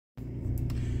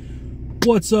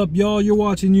What's up, y'all? You're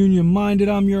watching Union Minded.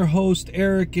 I'm your host,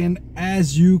 Eric, and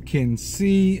as you can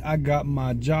see, I got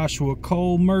my Joshua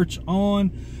Cole merch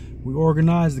on. We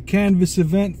organized the canvas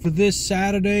event for this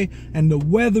Saturday, and the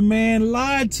weatherman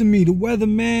lied to me. The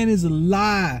weatherman is a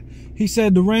lie. He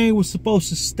said the rain was supposed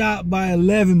to stop by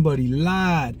 11, but he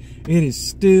lied. It is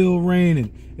still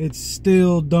raining. It's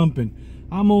still dumping.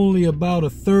 I'm only about a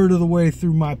third of the way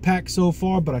through my pack so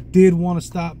far, but I did want to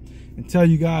stop and tell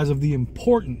you guys of the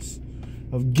importance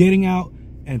of getting out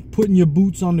and putting your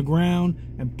boots on the ground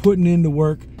and putting in the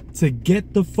work to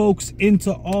get the folks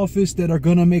into office that are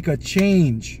gonna make a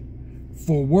change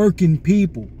for working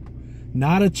people,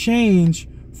 not a change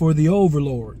for the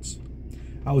overlords.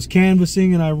 I was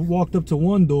canvassing and I walked up to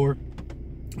one door,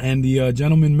 and the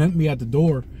gentleman met me at the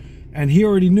door, and he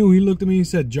already knew. He looked at me and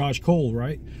said, "Josh Cole,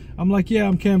 right?" I'm like, "Yeah,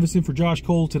 I'm canvassing for Josh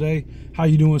Cole today. How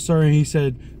you doing, sir?" And he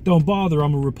said, "Don't bother,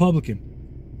 I'm a Republican."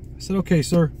 I said, "Okay,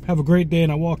 sir, have a great day,"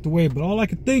 and I walked away. But all I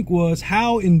could think was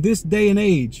how in this day and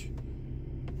age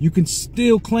you can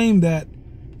still claim that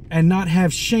and not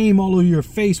have shame all over your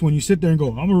face when you sit there and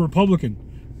go, "I'm a Republican."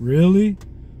 Really?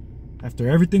 After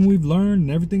everything we've learned and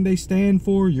everything they stand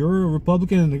for, you're a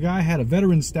Republican? And the guy had a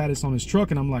veteran status on his truck,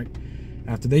 and I'm like,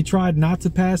 after they tried not to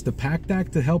pass the PACT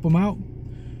Act to help him out,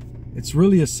 it's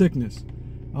really a sickness.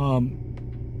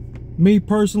 Me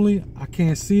personally, I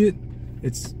can't see it.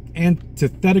 It's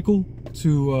antithetical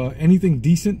to anything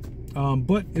decent,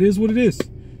 but it is what it is.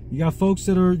 You got folks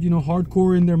that are,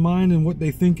 hardcore in their mind and what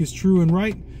they think is true and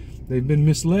right. They've been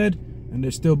misled and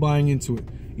they're still buying into it.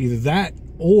 Either that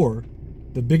or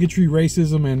the bigotry,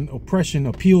 racism, and oppression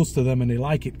appeals to them and they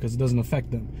like it because it doesn't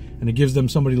affect them and it gives them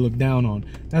somebody to look down on.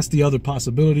 That's the other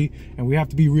possibility, and we have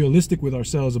to be realistic with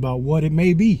ourselves about what it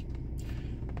may be.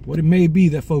 What it may be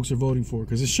that folks are voting for,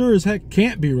 because it sure as heck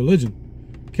can't be religion.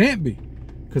 Can't be.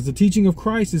 Because the teaching of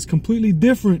Christ is completely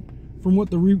different from what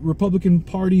the Republican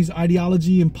Party's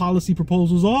ideology and policy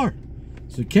proposals are.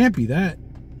 So it can't be that.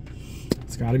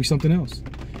 It's got to be something else.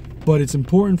 But it's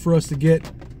important for us to get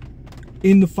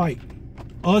in the fight.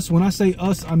 Us, when I say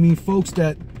us, I mean folks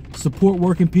that support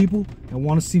working people and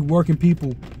want to see working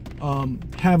people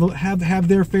have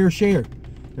their fair share.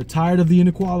 They're tired of the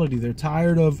inequality. They're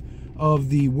tired of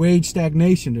the wage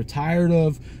stagnation. They're tired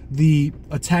of the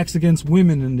attacks against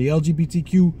women and the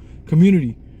LGBTQ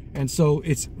community. And so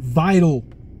it's vital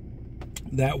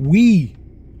that we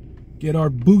get our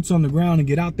boots on the ground and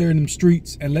get out there in them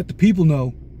streets and let the people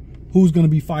know who's going to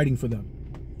be fighting for them.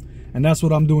 And that's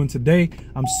what I'm doing today.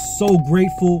 I'm so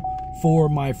grateful for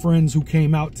my friends who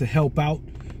came out to help out.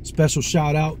 Special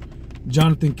shout out,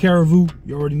 Jonathan Caravu.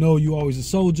 You already know you always a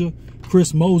soldier.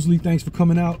 Chris Mosley, thanks for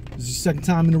coming out. This is the second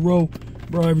time in a row.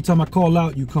 Bro, every time I call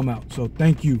out, you come out. So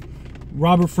thank you.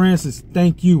 Robert Francis,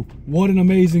 thank you. What an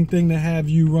amazing thing to have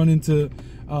you run into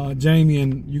Jamie,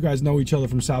 and you guys know each other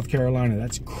from South Carolina.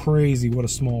 That's crazy. What a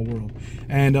small world.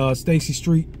 And Stacy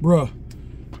Street, bruh,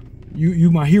 you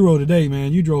my hero today,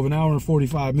 man. You drove an hour and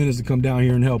 45 minutes to come down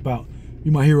here and help out.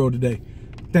 You my hero today.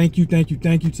 Thank you, thank you,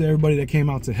 thank you to everybody that came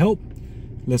out to help.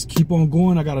 Let's keep on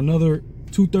going. I got another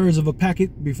 2/3 of a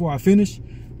packet before I finish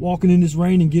walking in this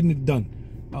rain and getting it done.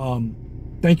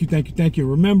 Thank you, thank you, thank you.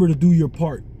 Remember to do your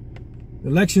part.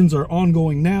 Elections are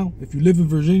ongoing now. If you live in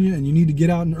Virginia and you need to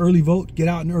get out and early vote, get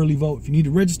out and early vote. If you need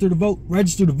to register to vote,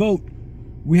 register to vote.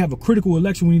 We have a critical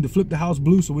election. We need to flip the House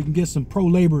blue so we can get some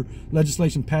pro-labor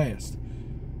legislation passed.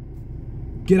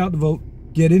 Get out to vote.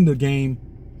 Get in the game.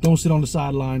 Don't sit on the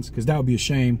sidelines, because that would be a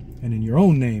shame. And in your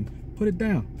own name, put it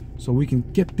down so we can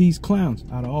get these clowns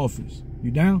out of office. You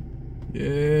down?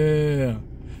 Yeah.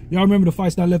 Y'all remember the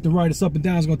fights not left and right. It's up and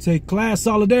down. It's going to take class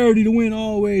solidarity to win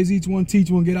always. Each one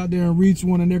teach one. Get out there and reach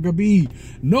one. And there could be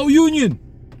no union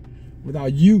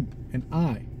without you and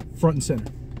I front and center.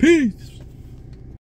 Peace.